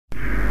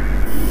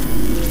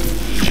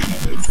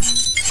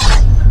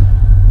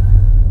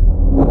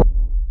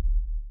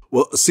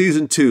Well,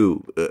 season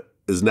 2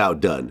 is now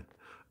done.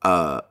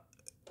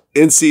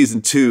 In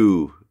season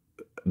 2,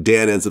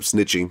 Dan ends up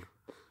snitching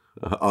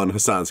on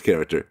Hassan's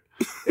character.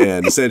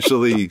 And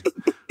essentially,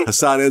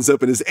 Hassan ends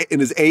up in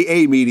his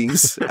AA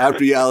meetings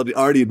after he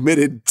already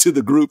admitted to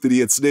the group that he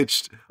had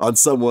snitched on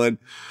someone.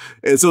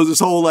 And so this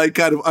whole like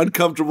kind of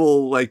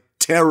uncomfortable like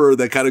terror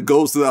that kind of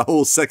goes through that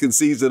whole second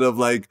season of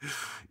like,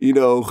 you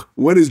know,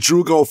 when is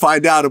Drew gonna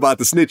find out about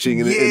the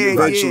snitching? And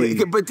eventually,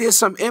 yeah. But there's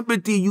some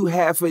empathy you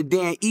have for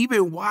Dan.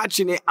 Even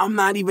watching it, I'm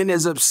not even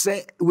as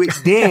upset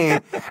with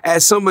Dan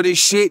as some of the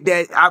shit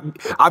that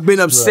I've been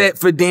upset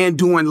for Dan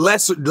doing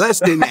less than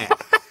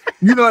that.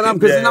 You know what I'm?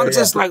 Because I'm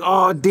just like,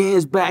 oh,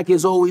 Dan's back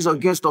is always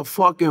against a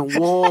fucking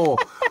wall.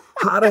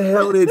 How the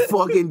hell did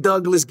fucking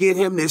Douglas get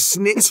him to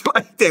snitch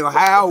like that?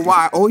 How?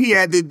 Why? All he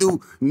had to do,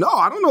 no,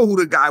 I don't know who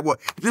the guy was.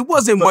 There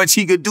wasn't much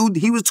he could do.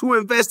 He was too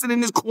invested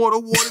in his quarter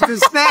waters and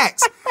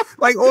snacks.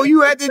 Like, all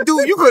you had to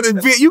do, you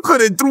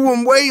could have threw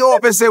him way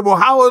off and said, well,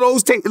 how are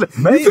those taken?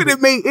 You could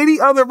have made any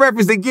other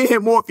reference to get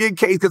him off your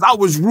case, because I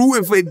was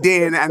rooting for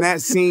Dan and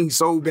that scene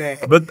so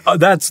bad. But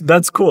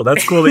that's cool.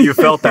 That's cool that you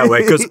felt that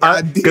way,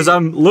 because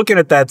I'm looking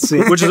at that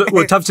scene, which is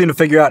a tough scene to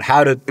figure out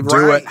how to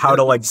do it, how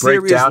to like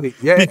break down,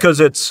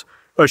 because it's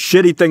a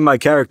shitty thing my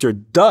character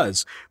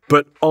does,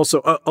 but also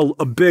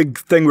a big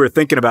thing we're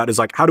thinking about is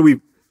like, how do we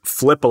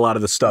flip a lot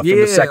of the stuff in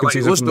the second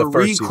season what's from the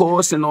first season?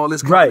 Recourse and all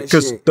this kind right, of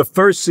shit. because the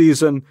first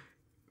season,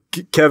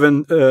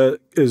 Kevin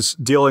is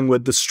dealing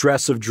with the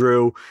stress of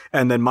Drew,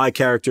 and then my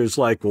character is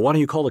like, well, why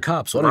don't you call the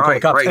cops? Why don't you call the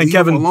cops? And leave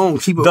Kevin him alone.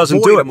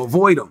 doesn't do it.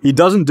 Avoid him. He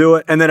doesn't do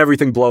it, and then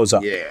everything blows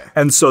up. Yeah.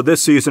 And so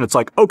this season, it's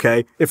like,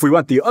 okay, if we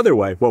went the other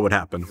way, what would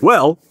happen?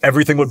 Well,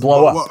 everything would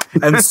blow up.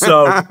 And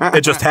so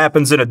it just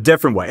happens in a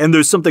different way. And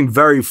there's something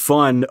very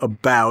fun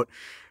about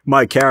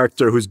my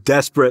character who's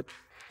desperate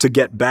to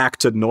get back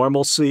to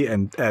normalcy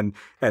and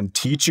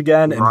teach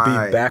again and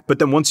be back. But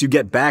then once you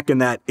get back in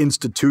that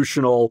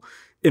institutional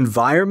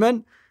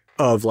environment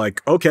of like,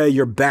 okay,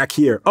 you're back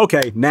here.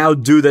 Okay, now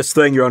do this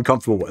thing you're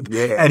uncomfortable with.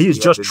 Yeah, and he's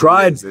just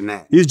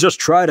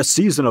tried a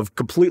season of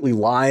completely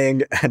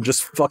lying and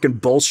just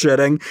fucking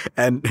bullshitting,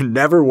 and it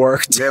never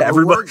worked.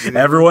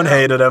 Everyone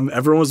hated him.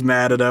 Everyone was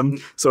mad at him.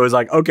 So he's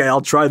like, okay,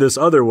 I'll try this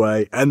other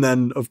way. And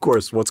then, of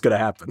course, what's going to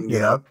happen? You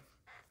know?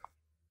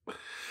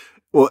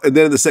 Well, and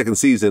then in the second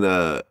season,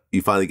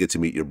 you finally get to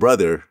meet your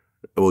brother,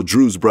 well,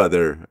 Drew's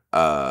brother,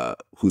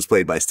 who's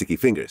played by Sticky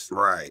Fingaz.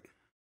 Right.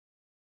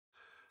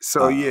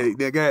 So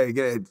go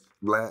ahead,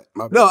 Vlad.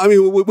 No, I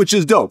mean, which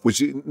is dope.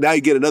 Now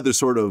you get another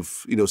sort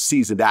of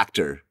seasoned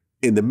actor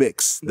in the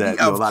mix that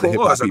a lot of hip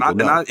hop people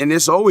know. And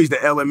it's always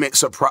the element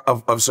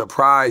of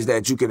surprise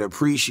that you can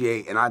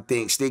appreciate. And I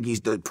think Sticky's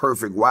the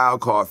perfect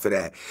wild card for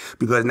that,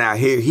 because now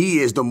here he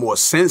is the more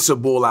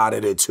sensible out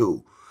of the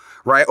two.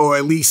 Right, or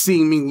at least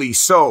seemingly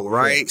so,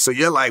 right? Yeah. So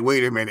you're like,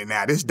 wait a minute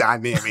now, this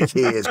dynamic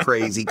here is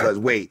crazy, because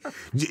wait,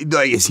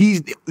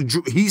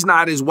 he's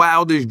not as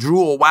wild as Drew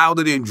or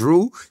wilder than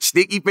Drew,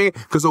 Sticky fan,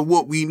 because of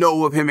what we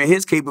know of him and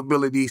his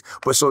capabilities.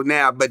 But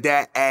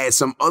that adds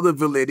some other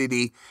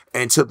validity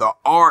into the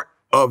art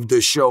of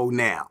the show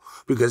now.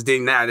 Because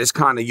then now it's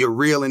kind of, you're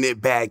reeling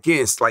it back in.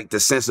 It's like the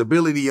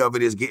sensibility of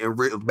it is getting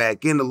reeled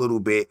back in a little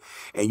bit.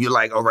 And you're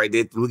like, all right,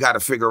 we got to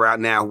figure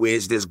out now,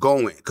 where's this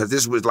going? Because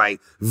this was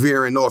like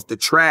veering off the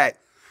track,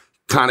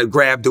 kind of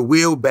grabbed the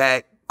wheel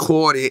back,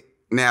 caught it.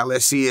 Now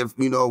let's see if,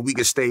 we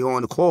can stay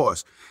on the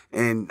course.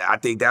 And I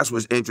think that's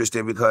what's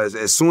interesting, because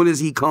as soon as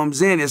he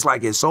comes in, it's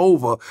like it's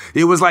over.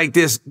 It was like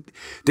this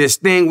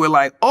thing where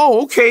like,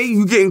 oh, okay,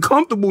 you getting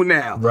comfortable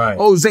now. Right.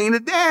 Oh,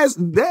 Zayna,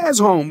 Dad's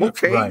home.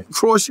 Okay, right.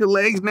 Cross your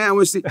legs now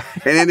and see.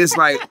 And then it's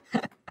like,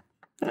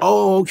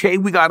 oh, okay,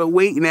 we gotta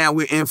wait now.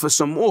 We're in for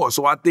some more.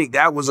 So I think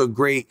that was a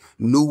great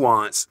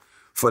nuance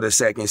for the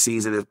second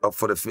season,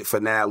 for the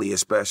finale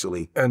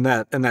especially. And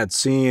that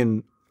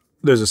scene,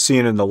 there's a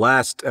scene in the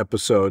last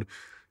episode,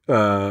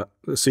 the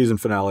season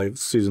finale of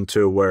season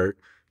 2, where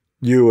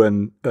you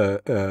and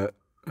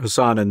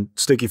Hassan and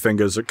Sticky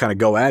Fingaz kind of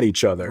go at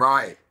each other.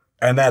 Right.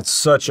 And that's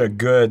such a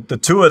good, the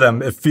two of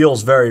them, it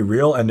feels very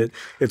real, and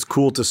it's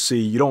cool to see.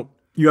 You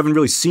haven't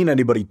really seen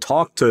anybody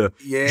talk to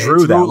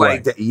Drew that way.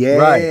 Like that. Yeah,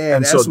 right.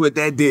 And that's what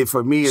that did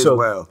for me as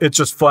well. It's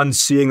just fun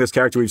seeing this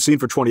character we've seen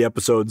for 20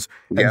 episodes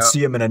and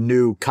see him in a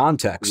new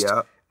context.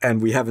 Yeah.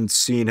 And we haven't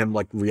seen him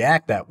like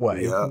react that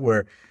way,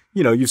 where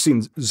you've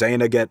seen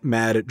Zayna get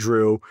mad at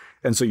Drew,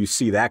 and so you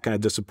see that kind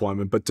of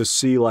disappointment. But to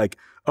see like,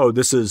 oh,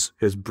 this is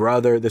his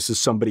brother, this is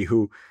somebody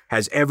who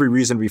has every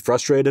reason to be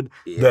frustrated,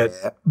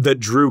 that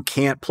Drew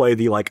can't play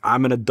the like,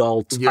 I'm an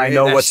adult, I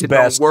know what's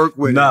best. Don't work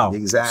with him.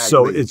 Exactly.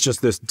 So it's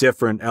just this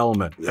different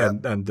element,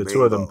 and the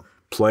two of them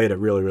played it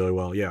really, really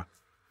well. Yeah.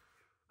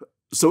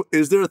 So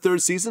is there a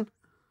third season?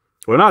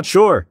 We're not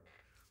sure.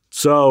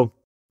 So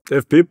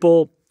if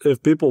people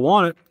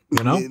want it,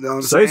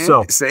 say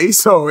so. Say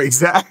so,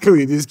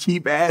 exactly. Just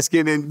keep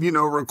asking and,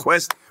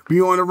 request,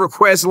 be on a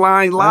request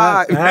line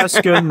live.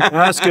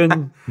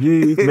 Asking,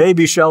 ye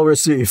maybe shall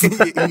receive. It's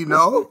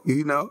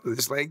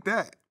like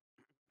that.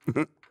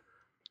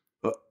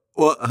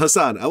 Well,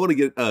 Hassan, I want to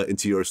get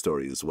into your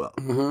story as well.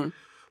 Mm-hmm.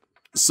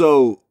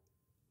 So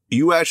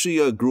You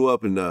actually grew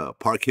up in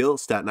Park Hill,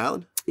 Staten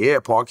Island?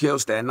 Yeah, Park Hill,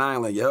 Staten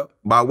Island, yep.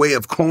 By way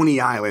of Coney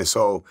Island.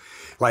 So,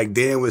 like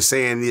Dan was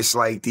saying, it's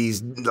like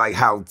these, like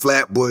how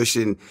Flatbush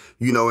and,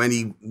 you know,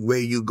 anywhere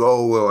you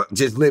go or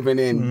just living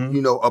in,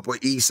 you know, Upper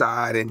East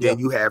Side and then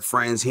you have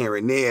friends here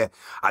and there.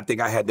 I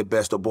think I had the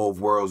best of both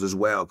worlds as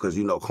well because,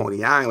 you know,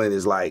 Coney Island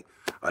is like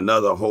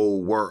another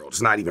whole world.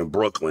 It's not even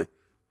Brooklyn.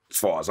 As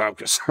far as I'm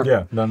concerned.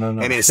 Yeah, no.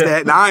 And then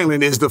Staten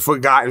Island is the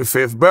forgotten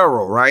fifth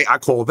borough, right? I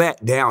call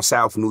that down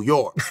south New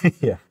York.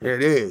 Yeah.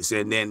 It is.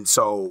 And then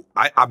so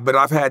but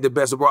I've had the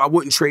best of both. I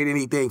wouldn't trade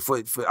anything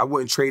I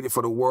wouldn't trade it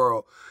for the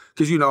world.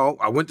 Cause you know,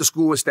 I went to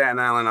school in Staten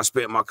Island. I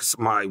spent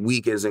my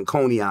weekends in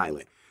Coney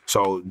Island.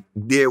 So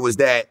there was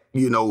that,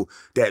 you know,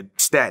 that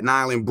Staten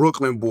Island,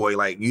 Brooklyn boy.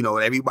 Like, you know,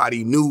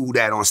 everybody knew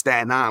that on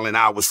Staten Island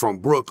I was from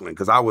Brooklyn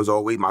because I was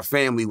always, my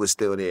family was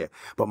still there.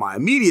 But my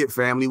immediate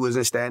family was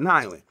in Staten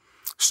Island.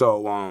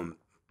 So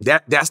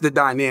that's the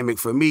dynamic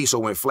for me. So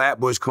when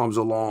Flatbush comes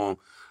along,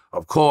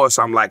 of course,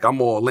 I'm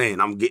all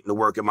in. I'm getting to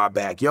work in my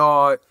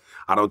backyard.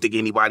 I don't think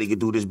anybody can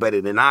do this better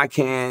than I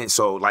can.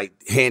 So like,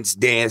 hence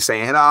Dan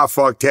saying,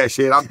 fuck that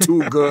shit. I'm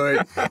too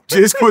good.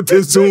 Just put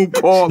the Zoom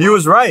call. He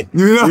was right.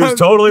 You know, he was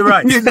totally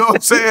right. You know what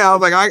I'm saying? I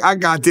was like, I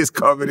got this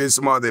covered and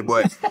smothered.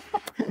 But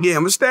yeah,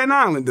 I'm a Staten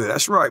Islander.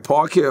 That's right.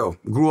 Park Hill.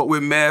 Grew up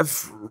with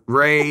Meth,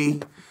 Ray,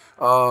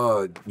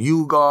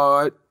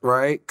 U-Guard,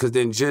 right? Because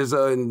then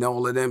Jizza and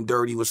all of them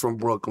dirty was from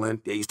Brooklyn.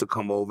 They used to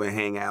come over and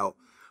hang out.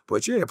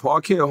 But yeah,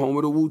 Park Hill, home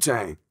of the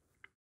Wu-Tang.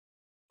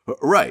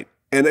 Right.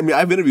 And I mean,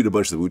 I've interviewed a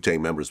bunch of the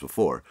Wu-Tang members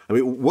before. I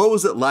mean, what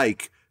was it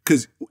like?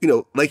 Because, you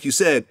know, like you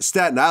said,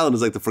 Staten Island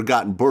is like the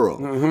forgotten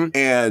borough.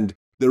 And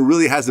there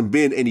really hasn't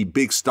been any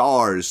big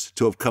stars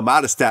to have come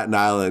out of Staten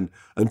Island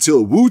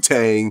until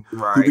Wu-Tang,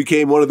 who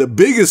became one of the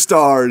biggest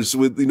stars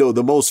with, you know,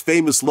 the most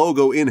famous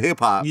logo in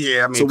hip-hop.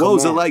 Yeah, I mean, so what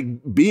was it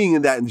like being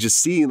in that and just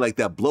seeing like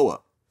that blow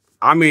up?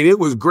 I mean, it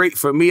was great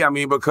for me. I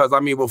mean, because, I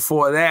mean,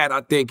 before that,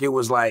 I think it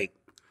was like,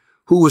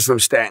 who was from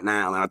Staten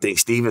Island? I think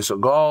Steven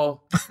Seagal.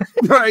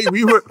 Right?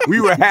 We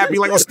were happy.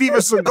 Like, Steven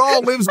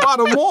Seagal lives by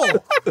the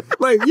mall.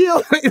 Like, yeah.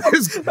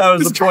 That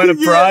was the point of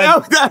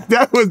pride. Yeah,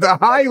 that was the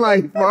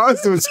highlight for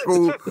us in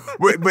school.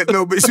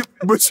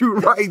 But you're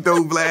right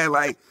though, Vlad.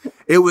 Like,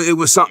 it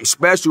was something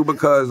special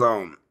because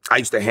I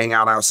used to hang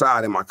out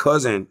outside and my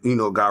cousin, you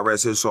know, God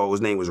rest his soul, his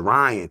name was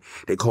Ryan.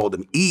 They called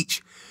him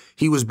Each.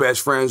 He was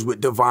best friends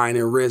with Divine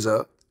and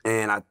RZA.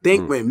 And I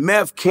think when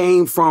Meth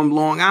came from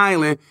Long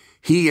Island,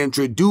 he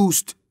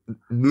introduced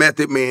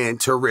Method Man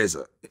to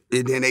RZA.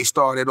 And then they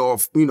started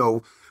off, you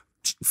know,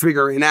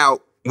 figuring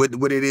out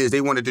what it is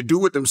they wanted to do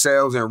with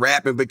themselves, and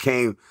rapping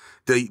became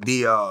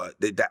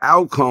the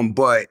outcome.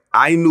 But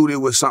I knew there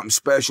was something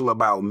special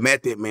about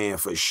Method Man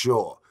for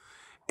sure.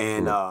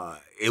 And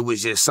it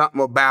was just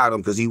something about him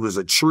because he was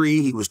a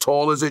tree. He was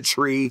tall as a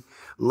tree,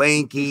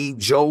 lanky,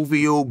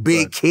 jovial,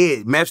 big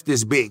kid. Meth's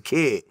this big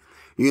kid.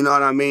 You know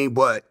what I mean?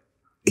 But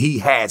he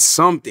had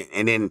something.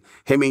 And then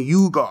him and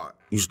U-Guard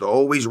used to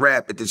always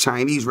rap at the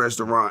Chinese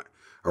restaurant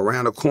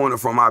around the corner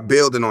from our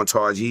building on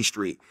Tarjee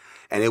Street.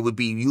 And it would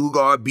be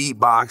U-Guard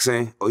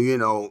beatboxing or, you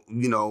know,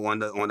 on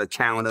the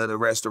counter of the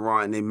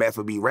restaurant, and then Meth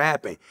would be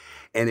rapping.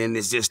 And then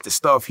it's just the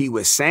stuff he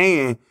was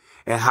saying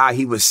and how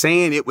he was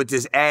saying it with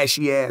this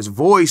ashy-ass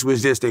voice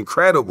was just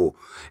incredible.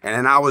 And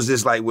then I was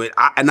just like,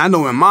 and I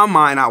know in my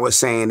mind I was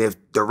saying, if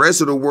the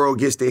rest of the world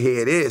gets to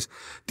hear this,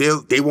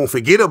 they won't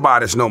forget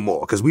about us no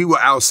more. Because we were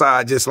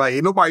outside just like,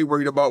 ain't nobody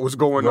worried about what's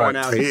going on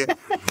out here.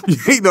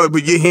 You know,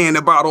 but you're hearing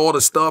about all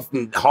the stuff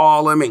in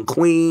Harlem and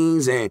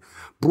Queens and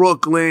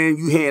Brooklyn.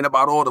 You hearing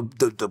about all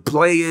the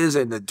players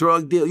and the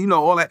drug deal, you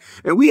know, all that.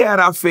 And we had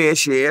our fair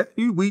share.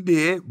 We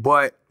did.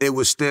 But it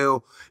was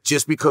still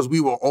just because we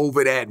were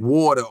over that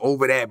water,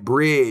 over that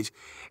bridge.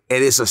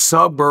 And it's a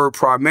suburb,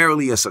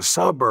 primarily it's a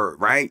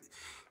suburb, right?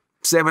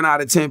 7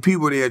 out of 10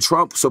 people there are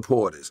Trump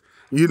supporters.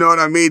 You know what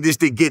I mean? Just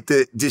to get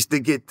the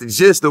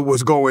gist of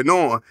what's going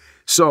on.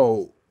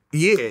 So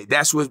yeah,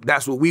 that's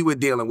what we were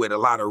dealing with. A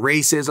lot of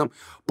racism,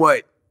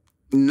 but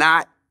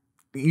not,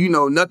 you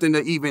know, nothing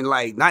to even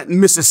like, not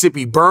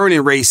Mississippi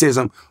burning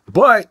racism,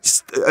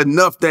 but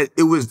enough that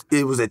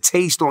it was a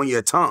taste on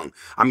your tongue.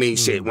 I mean,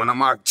 shit, one of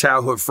my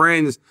childhood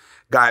friends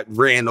got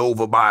ran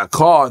over by a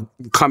car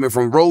coming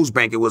from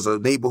Rosebank. It was a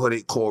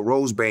neighborhood called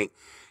Rosebank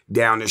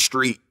down the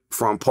street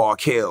from Park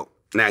Hill.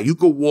 Now, you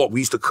could walk. We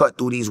used to cut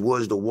through these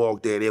woods to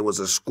walk there. There was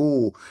a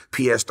school,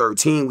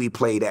 PS13, we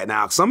played at.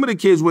 Now, some of the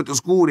kids went to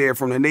school there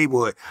from the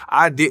neighborhood.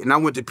 I didn't. I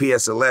went to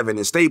PS11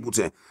 in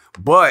Stapleton.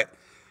 But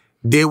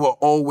there were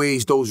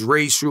always those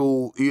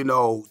racial, you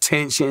know,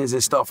 tensions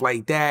and stuff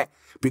like that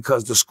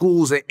because the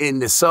schools are in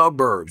the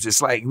suburbs.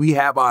 It's like we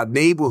have our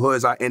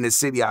neighborhoods in the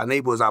city, our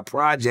neighborhoods, our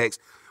projects,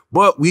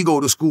 but we go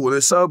to school in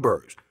the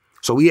suburbs.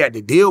 So we had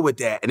to deal with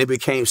that, and it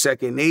became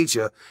second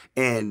nature.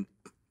 And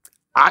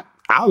I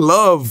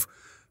love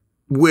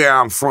where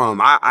I'm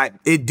from.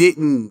 It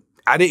didn't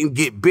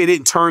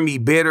turn me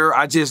bitter.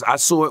 I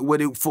saw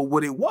it for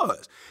what it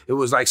was. It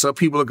was like some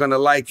people are gonna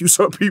like you,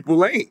 some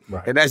people ain't.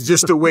 Right. And that's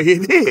just the way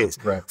it is.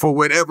 Right. For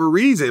whatever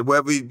reason,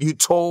 whether you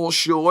tall,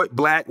 short,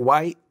 black,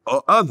 white,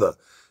 or other.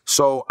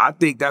 So I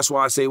think that's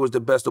why I say it was the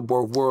best of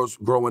both worlds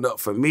growing up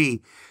for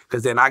me,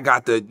 because then I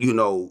got to, you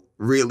know,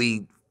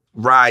 really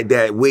ride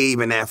that wave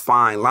and that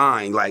fine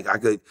line. Like I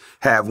could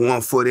have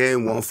 1 foot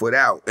in, 1 foot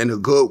out in a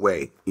good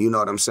way. You know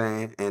what I'm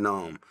saying? And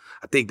I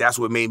think that's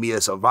what made me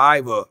a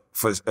survivor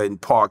in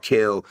Park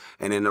Hill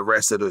and in the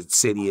rest of the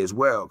city as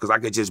well, because I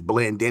could just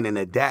blend in and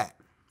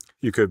adapt.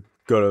 You could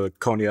go to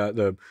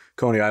the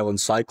Coney Island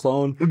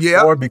Cyclone,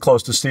 yeah, or be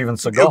close to Steven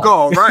Seagal.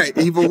 Go, right.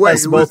 Either way.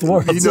 That's both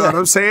worlds. You know what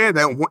I'm saying?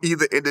 That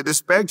either end of the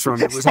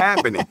spectrum, it was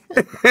happening.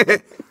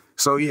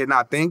 So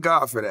yeah, thank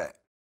God for that.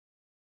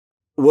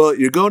 Well,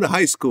 you're going to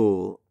high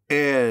school,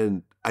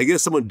 and I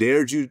guess someone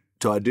dared you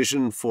to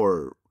audition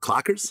for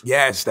Clockers?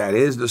 Yes, that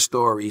is the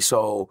story.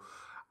 So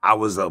I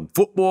was a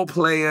football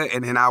player,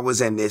 and then I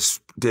was in this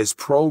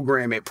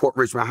program at Port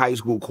Richmond High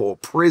School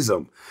called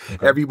Prism.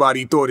 Okay.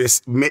 Everybody thought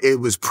it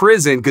was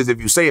prison, because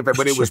if you say it,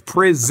 but it was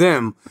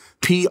Prism,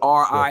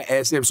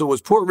 P-R-I-S-M. So it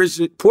was Port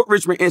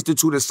Richmond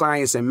Institute of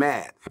Science and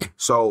Math.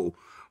 So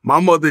my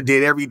mother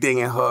did everything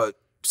in her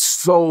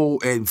soul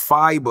and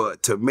fiber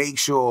to make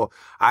sure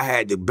I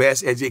had the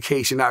best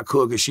education I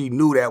could, because she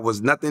knew that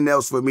was nothing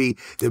else for me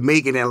to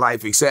make it in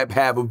life except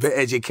have a good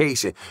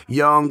education.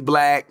 Young,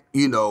 black,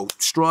 you know,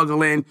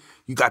 struggling,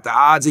 you got the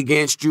odds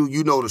against you,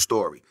 you know the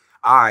story.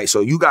 All right, so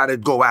you got to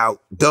go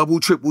out double,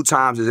 triple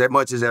times as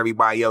much as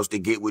everybody else to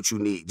get what you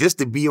need, just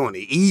to be on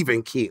the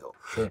even keel.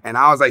 Sure. And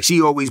I was like,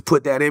 she always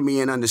put that in me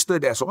and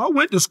understood that. So I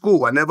went to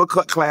school. I never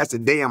cut class a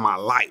day in my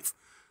life.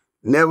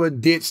 Never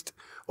ditched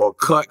or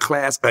cut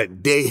class a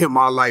day in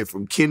my life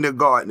from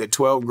kindergarten to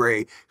 12th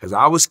grade, because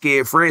I was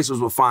scared Francis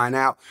would find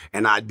out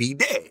and I'd be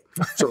dead.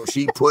 So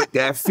she put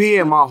that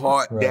fear in my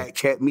heart that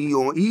kept me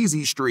on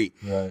easy street.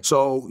 Right.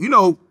 So, you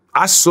know,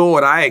 I saw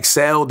it. I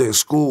excelled in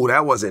school.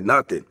 That wasn't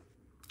nothing.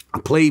 I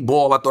played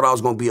ball. I thought I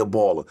was going to be a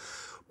baller.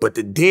 But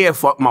the dare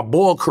fucked my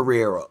ball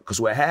career up. Because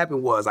what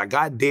happened was I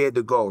got dared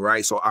to go,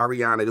 right? So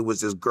Ariana, there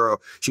was this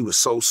girl. She was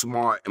so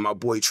smart, and my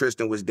boy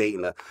Tristan was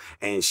dating her.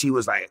 And she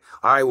was like,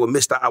 all right, well,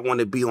 mister, I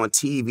want to be on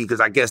TV, because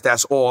I guess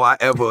that's all I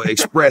ever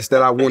expressed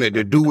that I wanted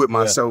to do with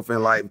myself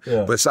in life,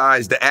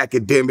 besides the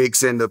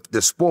academics and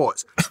the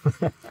sports.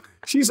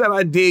 She said,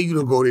 I dare you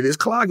to go to this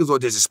Clockers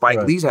audition.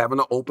 Spike Lee's having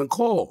an open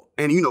call.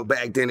 And, you know,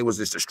 back then it was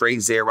just a straight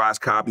Xerox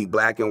copy,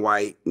 black and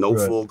white, no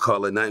full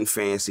color, nothing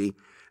fancy.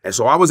 And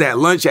so I was at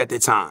lunch at the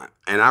time,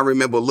 and I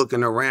remember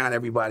looking around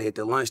everybody at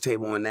the lunch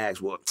table and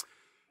asked, well,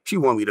 she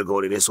want me to go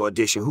to this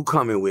audition. Who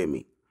coming with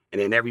me? And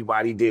then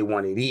everybody did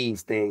one of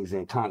these things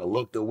and kind of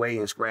looked away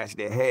and scratched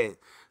their head.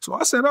 So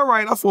I said, all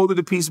right. I folded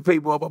a piece of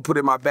paper up. I put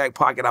it in my back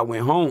pocket. I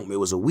went home. It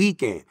was a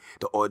weekend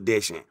to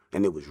audition,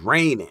 and it was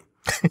raining.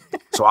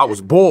 So I was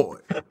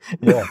bored.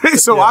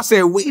 So I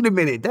said, wait a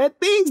minute, that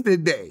thing's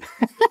today.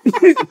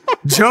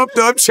 Jumped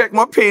up, checked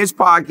my pants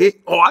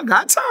pocket. Oh, I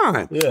got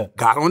time.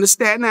 Got on the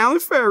Staten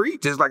Island ferry,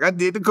 just like I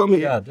did to come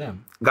here.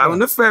 Got on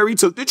the ferry,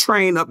 took the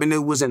train up, and it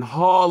was in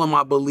Harlem,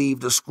 I believe,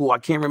 the school. I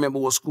can't remember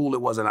what school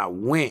it was, and I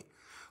went.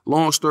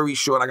 Long story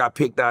short, I got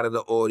picked out of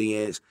the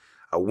audience.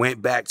 I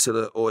went back to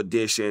the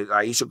audition.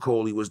 Aisha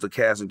Coley was the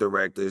casting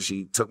director.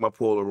 She took my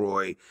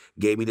Polaroid,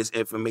 gave me this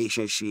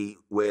information sheet,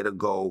 where to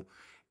go.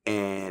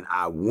 And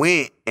I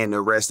went, and the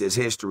rest is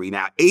history.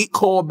 Now, 8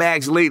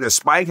 callbacks later,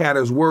 Spike had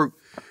us work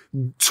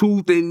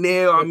tooth and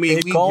nail. I mean,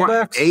 8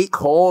 callbacks? 8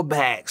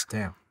 callbacks.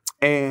 Damn.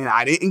 And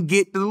I didn't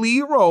get the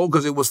lead role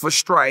because it was for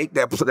Strike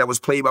that was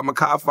played by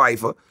Mekhi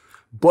Phifer.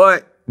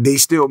 But they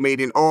still made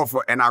an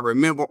offer. And I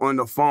remember on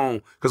the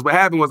phone, because what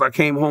happened was I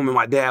came home and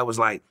my dad was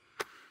like,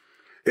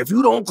 if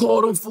you don't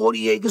call them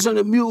 40 acres and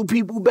a mule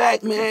people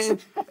back, man,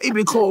 they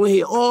been calling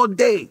here all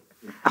day.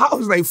 I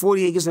was like,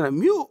 40 acres and a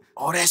mule?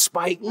 Oh, that's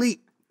Spike Lee.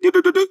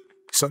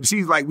 So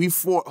she's like, we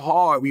fought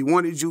hard. We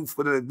wanted you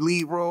for the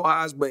lead role,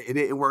 Oz, but it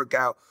didn't work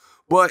out.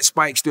 But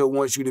Spike still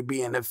wants you to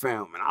be in the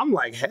film. And I'm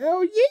like,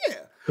 hell yeah.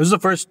 This is the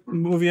first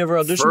movie you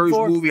ever auditioned for?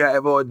 First movie I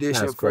ever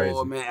auditioned for,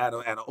 crazy. Man, at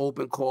an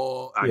open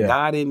call. I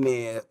got in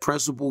there,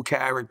 principal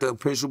character,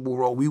 principal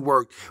role.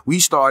 We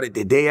started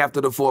the day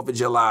after the 4th of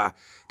July,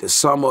 the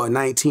summer of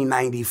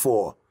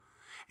 1994.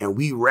 And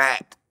we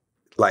wrapped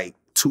like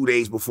 2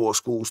 days before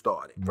school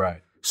started.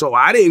 Right. So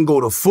I didn't go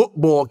to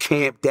football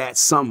camp that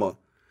summer.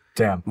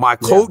 Damn. My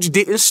coach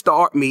didn't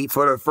start me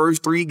for the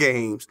first 3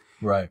 games.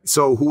 Right.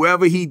 So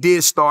whoever he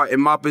did start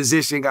in my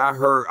position got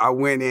hurt. I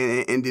went in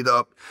and ended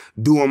up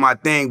doing my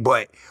thing.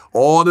 But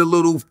all the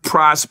little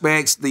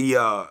prospects,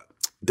 the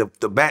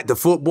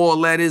football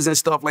letters and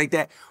stuff like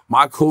that,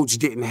 my coach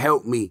didn't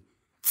help me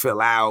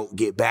fill out,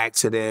 get back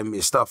to them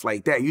and stuff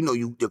like that. You know,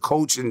 the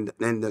coach and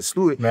the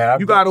student, man,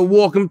 you got to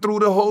walk them through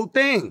the whole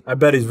thing. I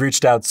bet he's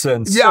reached out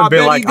since. Yeah, I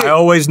bet like, I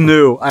always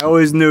knew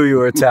you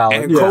were a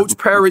talent. And Coach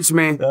Perich,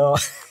 man,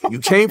 you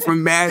came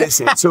from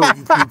Madison too.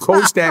 You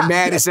coached at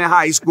Madison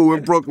High School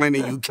in Brooklyn,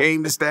 and you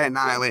came to Staten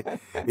Island,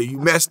 and you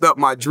messed up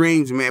my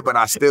dreams, man, but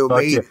I still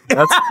made it.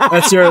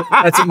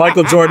 That's a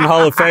Michael Jordan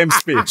Hall of Fame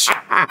speech.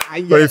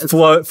 Where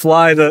you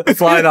fly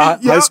the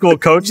high school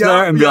coach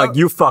there and be like,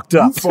 you fucked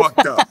up. You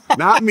fucked up.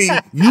 Not me,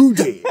 you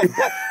did.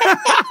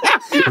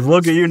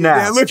 Look at you now.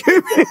 Yeah, look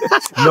at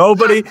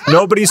me.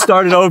 Nobody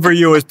started over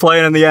you as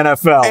playing in the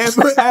NFL.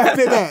 And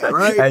after that,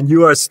 right? And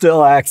you are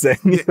still acting.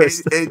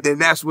 And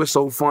that's what's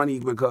so funny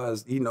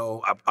because, you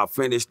know, I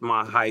finished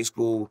my high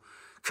school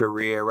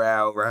career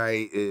out,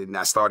 right? And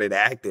I started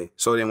acting.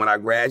 So then when I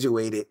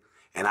graduated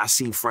and I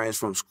see friends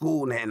from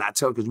school and I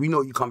tell them, because we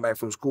know you come back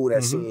from school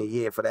that senior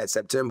year for that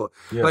September.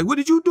 Yeah. Like, what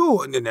did you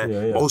do? And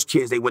then most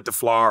kids, they went to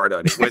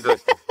Florida. They went to,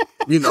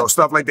 you know,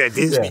 stuff like that.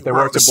 Disney. They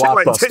worked at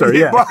Like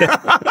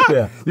Blockbuster.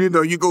 yeah. You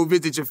know, you go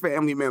visit your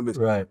family members.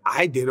 Right.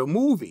 I did a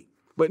movie,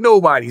 but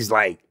nobody's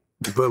like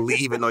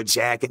believing or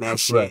jacking that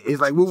shit. Right. It's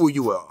like, what were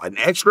you, an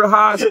extra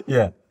hot?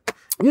 Yeah.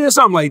 Yeah,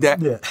 something like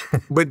that. Yeah.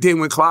 But then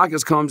when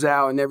Clockers comes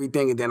out and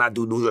everything, and then I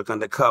do New York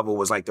Undercover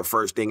was like the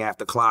first thing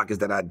after Clockers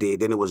that I did.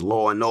 Then it was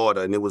Law and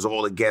Order, and it was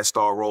all the guest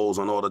star roles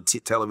on all the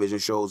television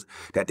shows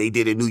that they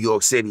did in New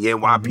York City,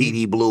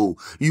 NYPD Blue,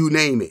 you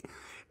name it.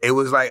 It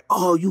was like,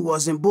 oh, you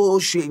wasn't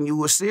bullshitting, you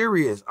were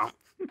serious.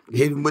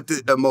 Hit him with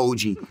the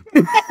emoji.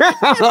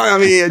 I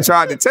mean, I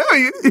tried to tell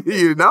you,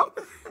 you know.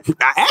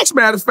 I asked,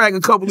 matter of fact, a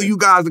couple of you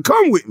guys to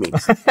come with me.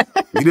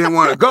 You didn't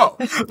want to go.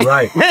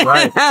 Right.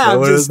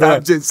 I'm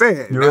just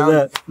saying. You were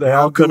that. They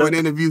all could doing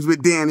interviews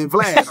with Dan and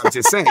Vlad. I'm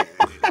just saying.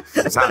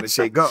 That's how the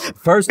shit go.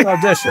 First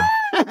audition.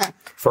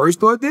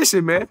 First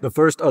audition, man. The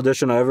first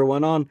audition I ever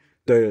went on,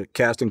 the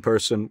casting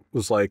person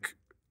was like,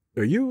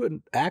 "Are you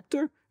an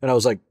actor?" And I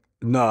was like,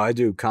 "No, I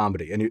do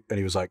comedy." And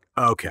he was like,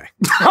 "Okay."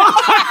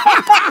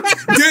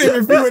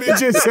 Damn, if you would have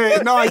just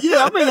said, "No,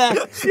 yeah, I'm in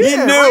that." He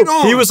knew.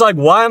 Right, he was like,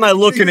 "Why am I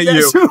looking at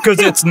you?" Because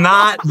it's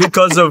not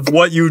because of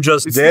what you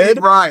just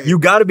did. Right. You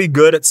got to be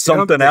good at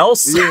something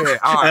else. Yeah.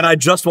 Right. And I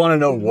just want to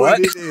know what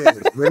it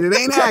is. But it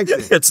ain't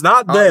acting. It's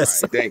not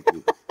this. All right, thank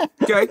you.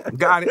 Okay,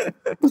 got it.